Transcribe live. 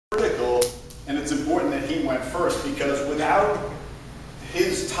And it's important that he went first, because without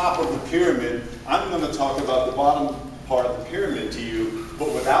his top of the pyramid, I'm going to talk about the bottom part of the pyramid to you,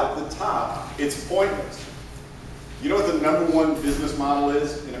 but without the top, it's pointless. You know what the #1 business model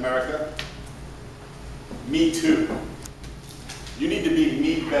is in America? Me too. You need to be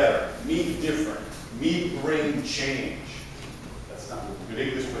me better, me different, me bring change. That's not good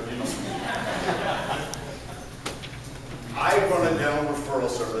English, but you know. I run a dental referral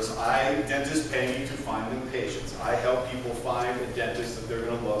service. Dentists pay me to find them patients. I help people find a dentist that they're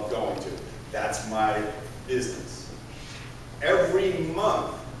going to love going to. That's my business. Every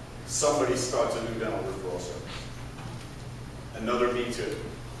month, somebody starts a new dental referral service. Another me too.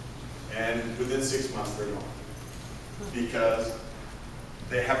 And within 6 months, they're gone. Because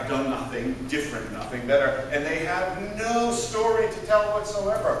they have done nothing different, nothing better, and they have no story to tell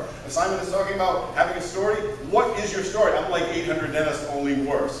whatsoever. Simon is talking about having a story. What is your story? I'm like 800 dentists, only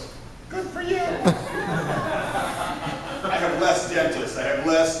worse. Good for you. I have less dentists, I have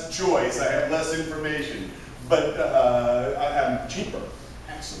less choice, I have less information, but I'm cheaper.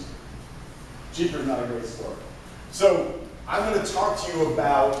 Excellent. Cheaper is not a great story. So I'm going to talk to you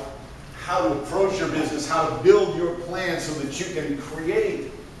about how to approach your business, how to build your plan so that you can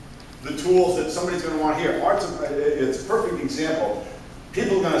create the tools that somebody's going to want to hear. It's a perfect example.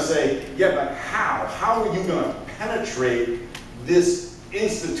 People are going to say, yeah, but how? How are you going to penetrate this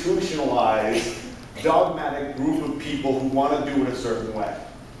institutionalized, dogmatic group of people who want to do it a certain way?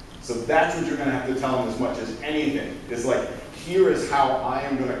 So that's what you're going to have to tell them as much as anything. It's like, here is how I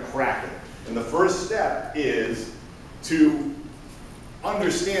am going to crack it. And the first step is to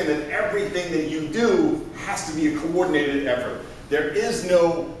understand that everything that you do has to be a coordinated effort. There is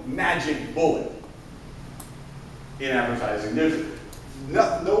no magic bullet in advertising. There's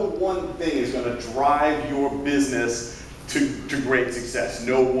no one thing is going to drive your business to great success.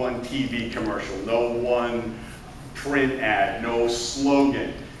 No one TV commercial, no one print ad, no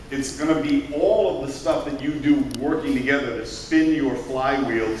slogan. It's going to be all of the stuff that you do working together to spin your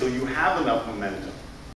flywheel till you have enough momentum.